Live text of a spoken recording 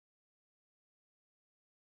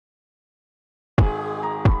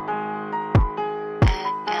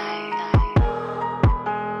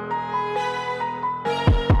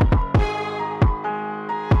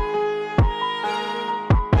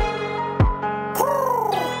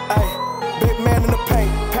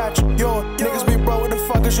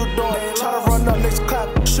is you doing? Try to run up, niggas clap,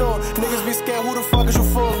 sure. Niggas be scared, who the fuck is you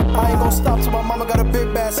fooling? I ain't gon' stop till my mama got a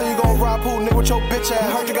big bag. Say you gon' rob who, nigga, with your bitch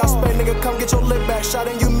ass. Heard you got spade, nigga, come get your lip back. Shot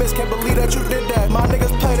and you missed, can't believe that you did that. My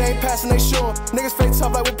niggas play, they ain't passing, they sure. Niggas fake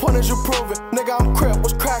tough like what point is you proving? Nigga, I'm crip,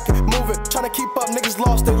 what's cracking, moving. Tryna keep up, niggas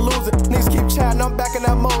lost, they losing. Niggas keep chatting, I'm back in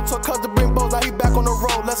that mode. Told cuz to bring bows, now he back on the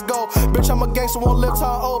road, let's go. Bitch, I'm a gangster, won't live till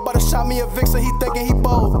I'm old. But shot me a vixen, he thinking he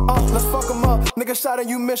bold. Let's fuck him up. Nigga shot and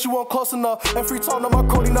you miss, you weren't close enough. And free talk, on my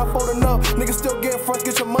code, he not folding up. Niggas still getting fronts,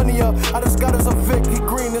 get your money up. I just got us a Vic, he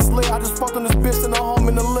green, it's lit. I just fucked on this bitch in the home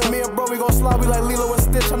in the lip. Me and bro, we gon' slide, we like Lilo and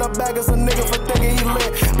Stitch. On the bag as a nigga for thinking he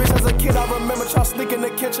lit. Bitch, as a kid, I remember try sneak in the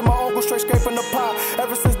kitchen. My uncle straight scraping the pot.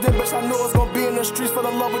 Ever since then, bitch, I knew I was gonna be in the streets for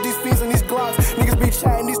the love with these fiends and these glocks. Niggas be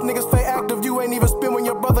chatting, these niggas fake active. You ain't even spin when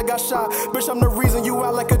your brother got shot. Bitch, I'm the reason you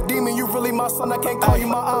out like a demon. You really my son, I can't call you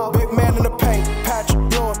my aunt. Big man in the paint, Patrick,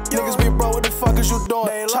 Ewing. Niggas be bro, what the fuck is you doing?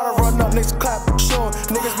 Try to run up, niggas clap, sure.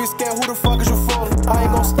 Niggas be scared, who the fuck is you fooling? I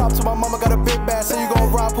ain't gon' stop till my mama got a big bag. Say you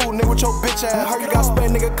gon' rob who, nigga, with your bitch ass. Heard you got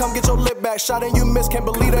spade, nigga, come get your lip back. Shot and you missed, can't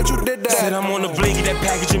believe that you did that. Said I'm on the blink of that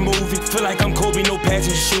packaging movie. Feel like I'm Kobe, no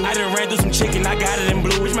passenger shoe. I done ran through some chicken, I got it in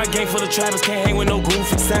blue. Rich my gang full of trappers, can't hang with no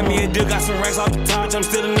goofy. Send me a deal, got some racks off the top. I'm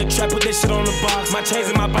still in the trap, put that shit on the box. My chains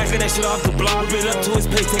and my bikes, get that shit off the block. Whip it up to his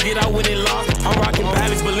place, take it out when it lost. I'm rocking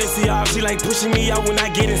Palace, Balenciaga. She like pushing me out when I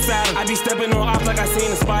get inside. I be stepping on ops like I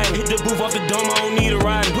seen a spider. Hit the booth off the dome, I don't need a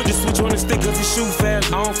ride. Put the switch on the stick cause it shoot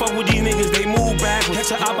fast. I don't fuck with these niggas, they move backwards.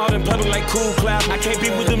 Catch a op out in public like cool clap. I can't be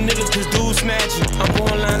with them niggas cause dudes snatching. I'm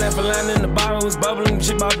going line after line in the bottle, it's bubbling.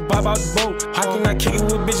 Shit about to pop out the boat. How can I kick it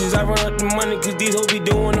with bitches? I run up the money cause these hoes be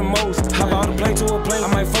doing the most. Hop out the plane to a plane. I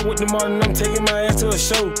might fuck with them all and I'm taking my ass to a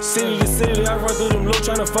show. City to city, I run through them low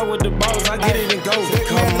tryna fuck with the balls. I get it and go.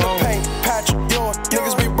 Come on. Paint, Patrick, Ewing.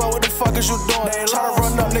 Niggas be bro, what the fuck is you doing? Try to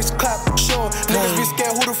run up, niggas clap, sure. Niggas be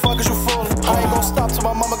scared, who the fuck is you fooling? I ain't gon' stop till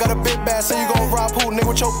my mama got a big bag. Say you gon' rob who, nigga,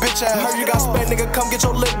 with your bitch ass. Heard you got spade, nigga, come get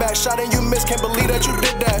your lip back. Shot and you missed, can't believe that you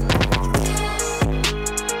did that.